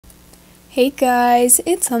Hey guys,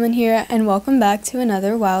 it's Lemon here and welcome back to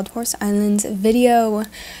another Wild Horse Islands video.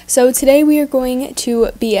 So today we are going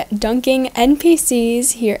to be dunking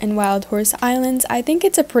NPCs here in Wild Horse Islands. I think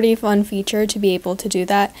it's a pretty fun feature to be able to do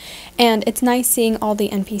that, and it's nice seeing all the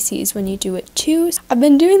NPCs when you do it too. I've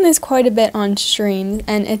been doing this quite a bit on stream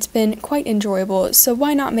and it's been quite enjoyable, so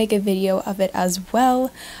why not make a video of it as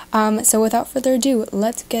well? So without further ado,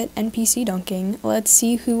 let's get NPC dunking. Let's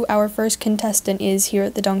see who our first contestant is here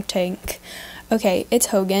at the dunk tank. Okay, it's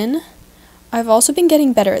Hogan. I've also been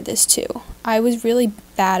getting better at this too. I was really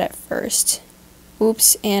bad at first.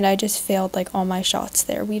 Oops, and I just failed like all my shots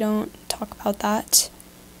there. We don't talk about that.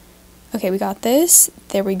 Okay, we got this.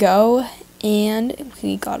 There we go. And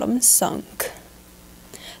we got him sunk.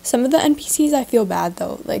 Some of the NPCs I feel bad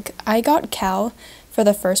though. Like, I got Cal for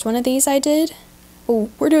the first one of these I did. Oh,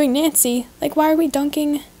 we're doing Nancy. Like, why are we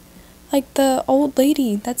dunking like the old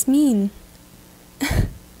lady? That's mean.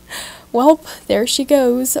 Well, there she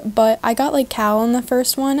goes. But I got like Cal on the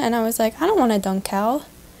first one and I was like, I don't want to dunk Cal.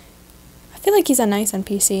 I feel like he's a nice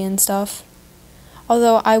NPC and stuff.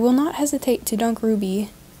 Although I will not hesitate to dunk Ruby.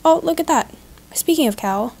 Oh, look at that. Speaking of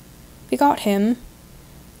Cal, we got him.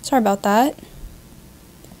 Sorry about that.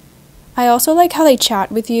 I also like how they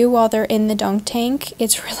chat with you while they're in the dunk tank.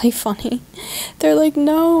 It's really funny. They're like,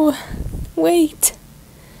 no, wait.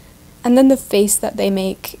 And then the face that they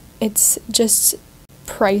make, it's just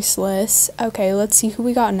priceless. Okay, let's see who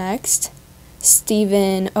we got next.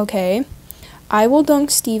 Steven. Okay. I will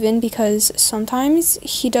dunk Steven because sometimes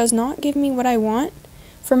he does not give me what I want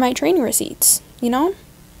for my training receipts, you know?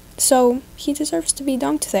 So he deserves to be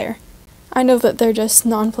dunked there. I know that they're just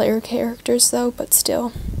non-player characters though, but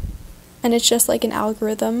still. And it's just like an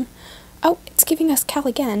algorithm. Oh, it's giving us Cal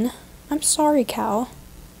again. I'm sorry, Cal.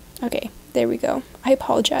 Okay, there we go. I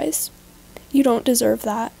apologize. You don't deserve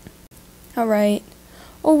that. Alright.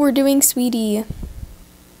 Oh, we're doing Sweetie.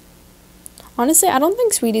 Honestly, I don't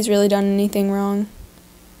think Sweetie's really done anything wrong.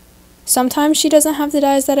 Sometimes she doesn't have the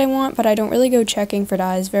dyes that I want, but I don't really go checking for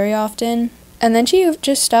dyes very often. And then she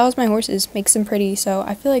just styles my horses, makes them pretty, so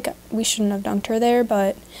I feel like we shouldn't have dunked her there,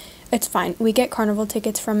 but it's fine. We get carnival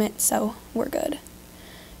tickets from it, so we're good.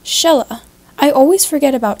 Shella. I always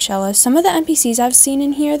forget about Shella. Some of the NPCs I've seen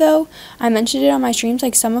in here, though, I mentioned it on my streams,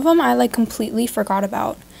 like, some of them I, like, completely forgot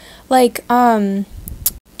about. Like,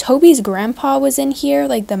 Toby's grandpa was in here,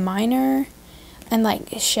 like, the miner, and, like,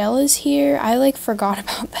 Shella's here. I, like, forgot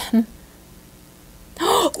about them.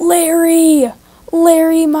 Larry!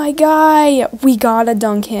 Larry, my guy! We gotta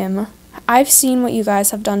dunk him. I've seen what you guys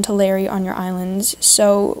have done to Larry on your islands,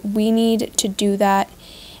 so we need to do that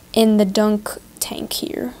in the dunk tank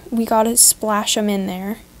here. We gotta splash him in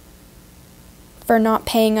there for not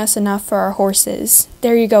paying us enough for our horses.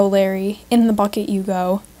 There you go, Larry. In the bucket you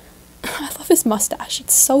go. I love his mustache.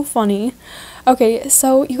 It's so funny. Okay,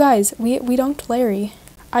 so you guys, we dunked Larry.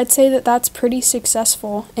 I'd say that that's pretty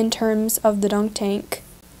successful in terms of the dunk tank.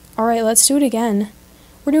 Alright, let's do it again.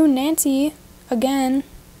 We're doing Nancy again.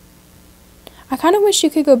 I kind of wish you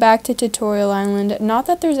could go back to Tutorial Island. Not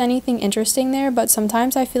that there's anything interesting there, but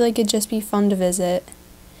sometimes I feel like it'd just be fun to visit.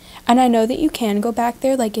 And I know that you can go back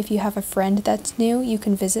there, like if you have a friend that's new, you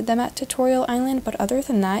can visit them at Tutorial Island, but other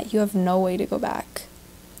than that, you have no way to go back.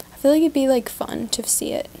 I feel like it'd be like fun to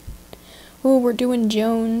see it. Ooh, we're doing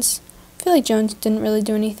Jones. I feel like Jones didn't really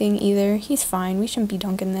do anything either. He's fine. We shouldn't be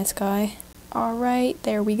dunking this guy. Alright,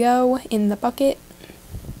 there we go, in the bucket.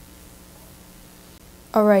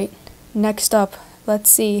 Alright. Next up,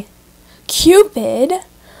 let's see. Cupid?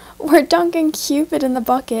 We're dunking Cupid in the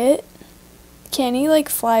bucket. Can he, like,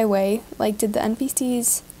 fly away? Like, did the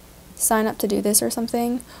NPCs sign up to do this or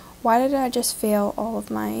something? Why did I just fail all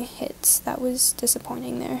of my hits? That was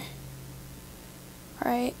disappointing there.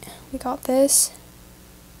 Alright, we got this.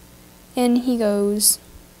 In he goes.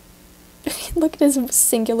 Look at his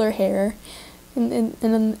singular hair in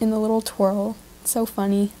the little twirl. It's so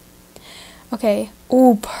funny. Okay.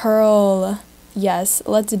 Ooh, Pearl. Yes,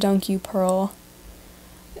 let's dunk you, Pearl.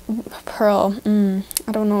 Pearl.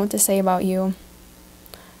 I don't know what to say about you.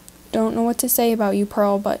 Don't know what to say about you,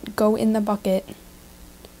 Pearl, but go in the bucket.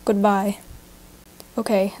 Goodbye.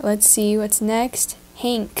 Okay, let's see what's next.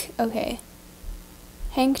 Hank. Okay.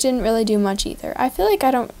 Hank didn't really do much either. I feel like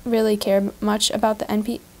I don't really care much about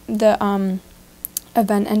the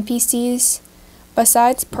event NPCs.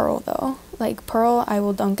 Besides Pearl, though. Like, Pearl, I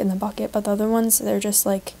will dunk in the bucket, but the other ones, they're just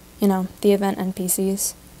like, you know, the event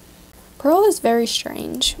NPCs. Pearl is very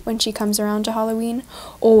strange when she comes around to Halloween.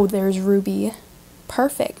 Oh, there's Ruby.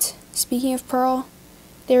 Perfect. Speaking of Pearl,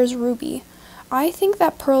 there's Ruby. I think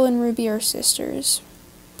that Pearl and Ruby are sisters,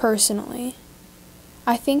 personally.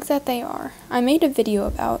 I think that they are. I made a video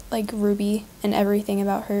about, like, Ruby and everything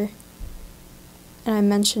about her. And I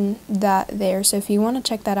mentioned that there, so if you want to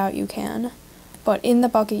check that out, you can. But in the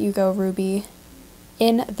bucket you go, Ruby.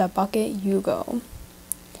 In the bucket you go.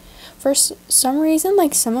 For some reason,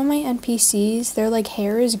 like, some of my NPCs, their, like,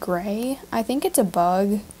 hair is gray. I think it's a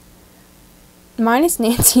bug. Mine is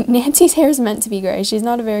Nancy. Nancy's hair is meant to be gray. She's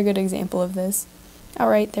not a very good example of this.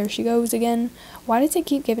 Alright, there she goes again. Why does it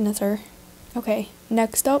keep giving us her? Okay,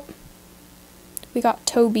 next up, we got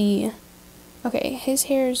Toby. Okay, his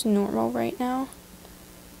hair is normal right now.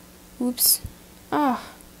 Oops.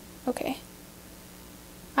 Okay.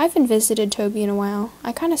 I haven't visited Toby in a while.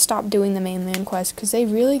 I kind of stopped doing the mainland quest because they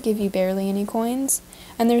really give you barely any coins,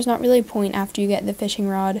 and there's not really a point after you get the fishing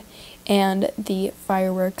rod and the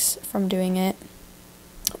fireworks from doing it.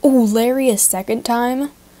 Oh, Larry a second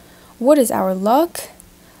time? What is our luck?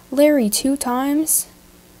 Larry 2 times?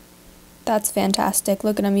 That's fantastic.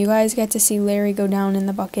 Look at him. You guys get to see Larry go down in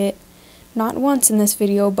the bucket. Not once in this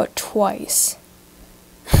video, but twice.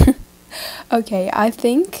 Okay, I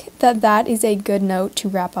think that that is a good note to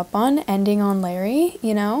wrap up on, ending on Larry,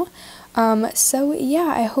 you know? So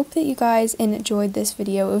yeah, I hope that you guys enjoyed this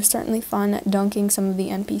video. It was certainly fun dunking some of the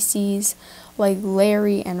NPCs like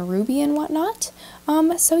Larry and Ruby and whatnot.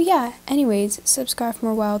 So yeah, anyways, subscribe for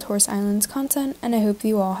more Wild Horse Islands content, and I hope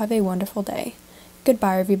you all have a wonderful day.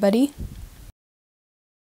 Goodbye, everybody.